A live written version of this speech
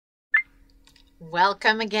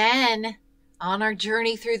Welcome again on our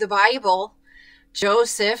journey through the Bible.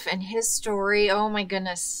 Joseph and his story. Oh my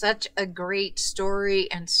goodness, such a great story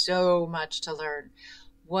and so much to learn.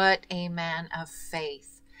 What a man of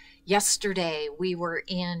faith. Yesterday we were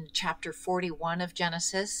in chapter 41 of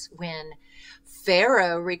Genesis when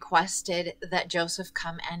Pharaoh requested that Joseph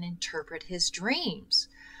come and interpret his dreams.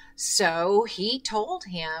 So he told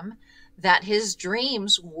him that his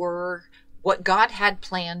dreams were what God had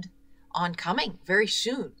planned on coming very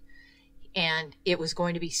soon. And it was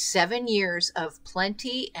going to be 7 years of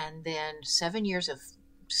plenty and then 7 years of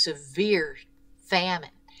severe famine.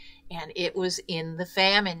 And it was in the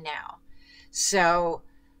famine now. So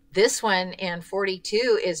this one in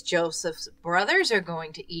 42 is Joseph's brothers are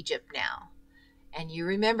going to Egypt now. And you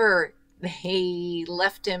remember they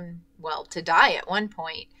left him, well, to die at one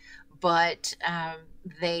point, but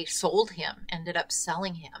they sold him, ended up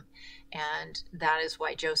selling him. And that is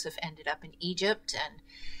why Joseph ended up in Egypt and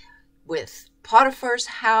with Potiphar's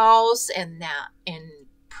house and now in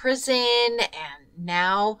prison. And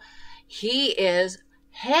now he is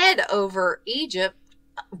head over Egypt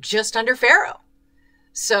just under Pharaoh.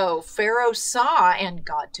 So Pharaoh saw and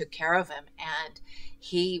God took care of him and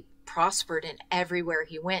he prospered in everywhere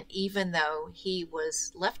he went, even though he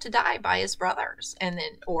was left to die by his brothers and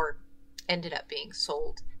then, or ended up being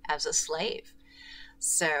sold as a slave.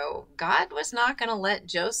 So God was not going to let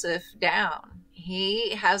Joseph down.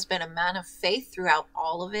 He has been a man of faith throughout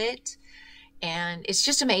all of it. And it's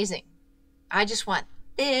just amazing. I just want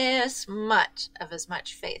this much of as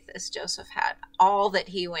much faith as Joseph had, all that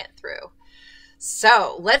he went through.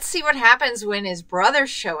 So let's see what happens when his brothers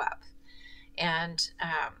show up. And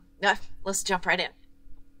let's jump right in.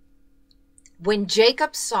 When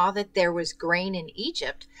Jacob saw that there was grain in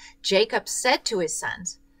Egypt, Jacob said to his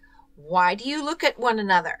sons, "Why do you look at one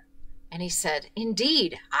another?" And he said,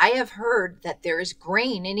 "Indeed, I have heard that there is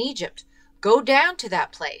grain in Egypt. Go down to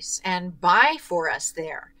that place and buy for us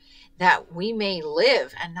there, that we may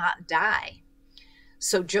live and not die."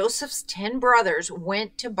 So Joseph's 10 brothers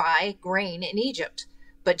went to buy grain in Egypt.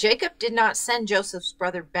 But Jacob did not send Joseph's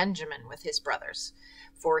brother Benjamin with his brothers,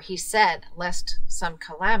 for he said, lest some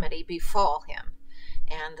calamity befall him.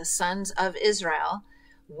 And the sons of Israel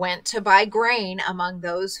went to buy grain among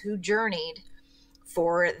those who journeyed,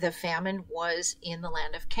 for the famine was in the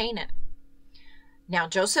land of Canaan. Now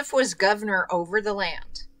Joseph was governor over the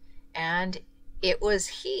land, and it was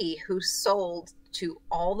he who sold to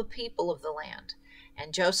all the people of the land.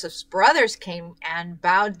 And Joseph's brothers came and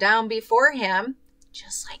bowed down before him,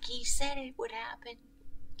 just like he said it would happen.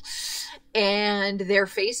 And their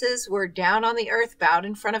faces were down on the earth, bowed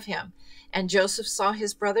in front of him. And Joseph saw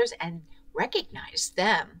his brothers and recognized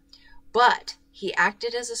them, but he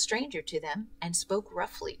acted as a stranger to them and spoke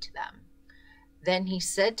roughly to them. Then he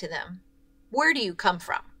said to them, "Where do you come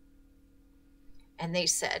from?" And they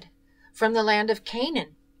said, "From the land of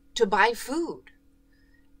Canaan, to buy food."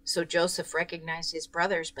 So Joseph recognized his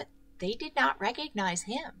brothers, but they did not recognize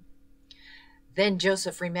him. Then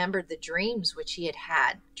Joseph remembered the dreams which he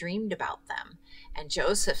had dreamed about them. And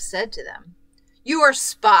Joseph said to them, "You are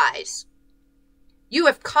spies. You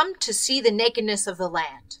have come to see the nakedness of the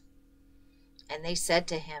land." And they said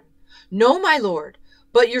to him, "No, my lord,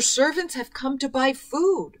 but your servants have come to buy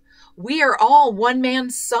food. We are all one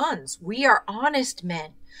man's sons. We are honest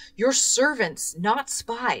men, your servants, not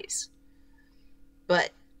spies."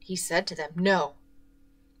 But he said to them, "No,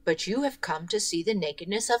 but you have come to see the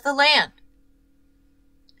nakedness of the land."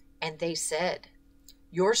 And they said,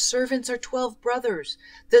 "Your servants are 12 brothers,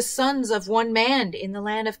 the sons of one man in the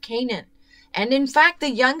land of Canaan. And in fact,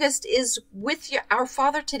 the youngest is with our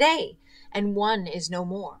father today, and one is no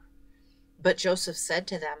more." But Joseph said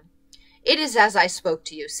to them, "It is as I spoke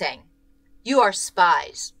to you, saying, you are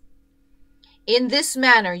spies. In this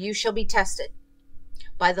manner you shall be tested.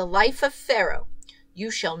 By the life of Pharaoh,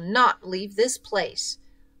 you shall not leave this place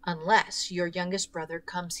unless your youngest brother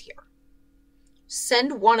comes here.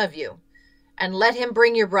 Send one of you, and let him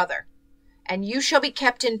bring your brother, and you shall be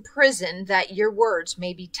kept in prison, that your words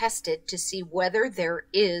may be tested to see whether there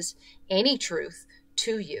is any truth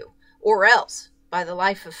to you, or else, by the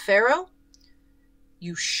life of Pharaoh,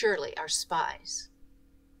 you surely are spies."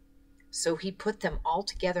 So he put them all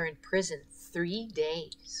together in prison 3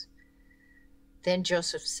 days. Then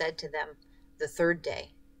Joseph said to them the 3rd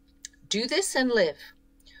day, "Do this and live,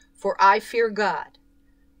 for I fear God.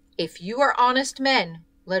 If you are honest men,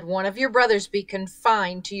 let one of your brothers be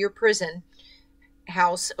confined to your prison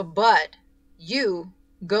house, but you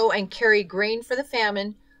go and carry grain for the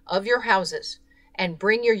famine of your houses, and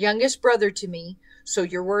bring your youngest brother to me, so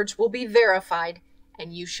your words will be verified,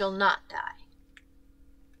 and you shall not die."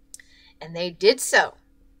 And they did so.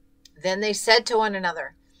 Then they said to one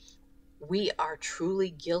another, "We are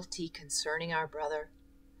truly guilty concerning our brother,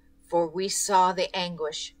 for we saw the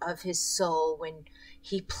anguish of his soul when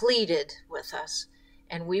he pleaded with us,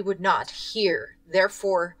 and we would not hear.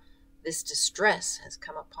 Therefore, this distress has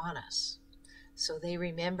come upon us." So they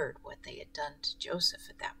remembered what they had done to Joseph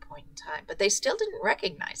at that point in time, but they still didn't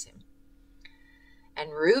recognize him.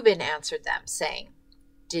 And Reuben answered them, saying,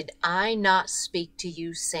 "Did I not speak to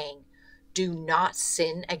you, saying, 'Do not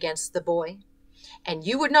sin against the boy'? And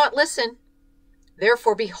you would not listen.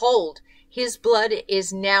 Therefore, behold, his blood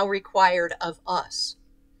is now required of us."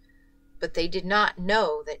 But they did not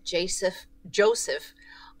know that Joseph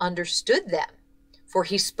understood them, for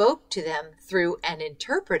he spoke to them through an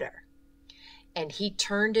interpreter. And he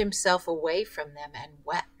turned himself away from them and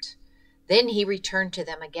wept. Then he returned to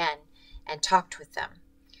them again and talked with them.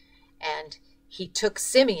 And he took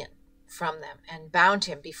Simeon from them and bound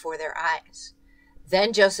him before their eyes.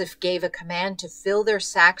 Then Joseph gave a command to fill their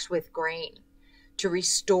sacks with grain, to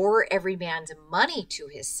restore every man's money to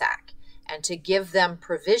his sack, and to give them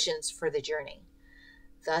provisions for the journey.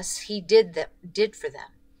 Thus he did for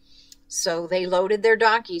them. So they loaded their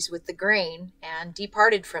donkeys with the grain and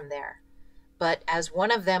departed from there. But as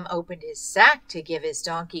one of them opened his sack to give his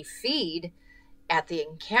donkey feed at the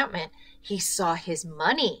encampment, he saw his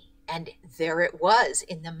money, and there it was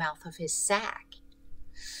in the mouth of his sack.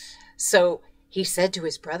 So he said to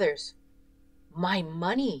his brothers, "My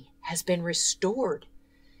money has been restored,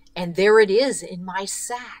 and there it is in my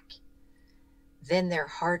sack." Then their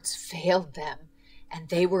hearts failed them, and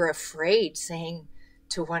they were afraid, saying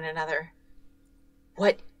to one another,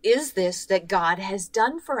 "What is this that God has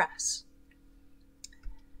done for us?"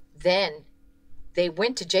 Then they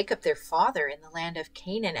went to Jacob their father in the land of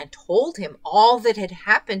Canaan and told him all that had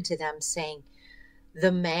happened to them, saying,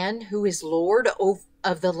 "The man who is Lord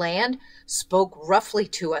of the land spoke roughly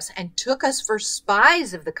to us and took us for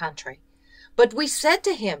spies of the country. But we said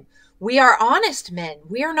to him, 'We are honest men,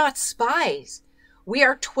 we are not spies. We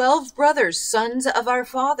are 12 brothers, sons of our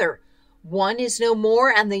father. One is no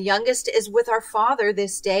more, and the youngest is with our father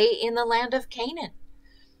this day in the land of Canaan.'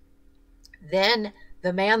 Then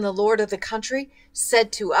the man, the lord of the country,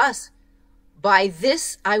 said to us, 'By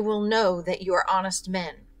this I will know that you are honest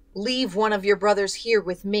men. Leave one of your brothers here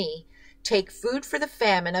with me. Take food for the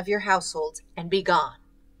famine of your households and be gone.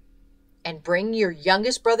 And bring your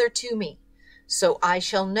youngest brother to me, so I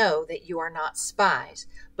shall know that you are not spies,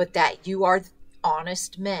 but that you are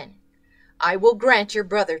honest men. I will grant your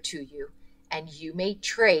brother to you, and you may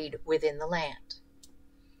trade within the land.'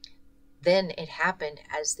 Then it happened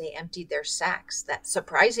as they emptied their sacks that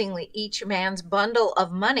surprisingly each man's bundle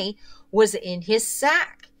of money was in his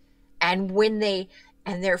sack. And when they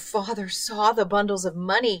and their father saw the bundles of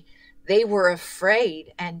money, they were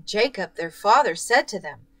afraid. And Jacob, their father, said to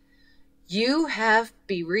them, 'You have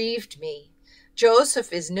bereaved me.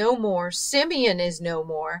 Joseph is no more, Simeon is no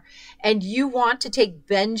more, and you want to take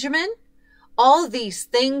Benjamin? All these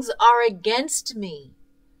things are against me.'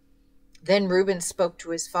 Then Reuben spoke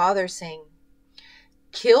to his father, saying,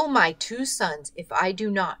 'Kill my 2 sons if I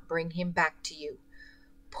do not bring him back to you.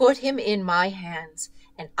 Put him in my hands,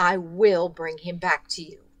 and I will bring him back to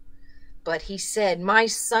you.' But he said, 'My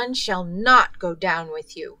son shall not go down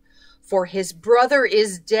with you, for his brother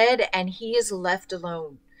is dead, and he is left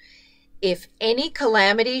alone. If any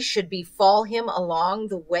calamity should befall him along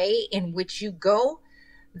the way in which you go,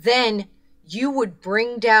 then you would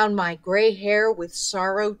bring down my gray hair with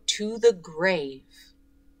sorrow to the grave.'"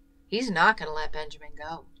 He's not going to let Benjamin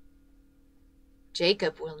go.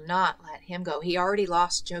 Jacob will not let him go. He already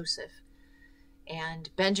lost Joseph.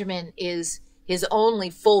 And Benjamin is his only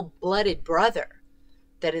full-blooded brother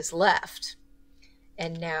that is left.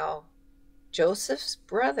 And now Joseph's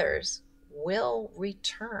brothers will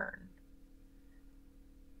return.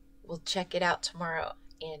 We'll check it out tomorrow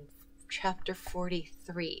in chapter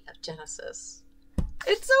 43 of Genesis.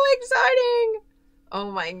 It's so exciting.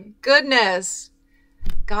 Oh my goodness.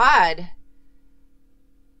 God.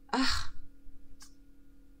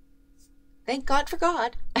 Thank God for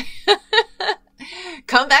God.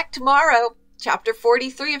 Come back tomorrow, chapter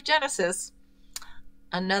 43 of Genesis.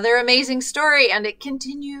 Another amazing story, and it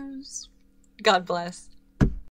continues. God bless.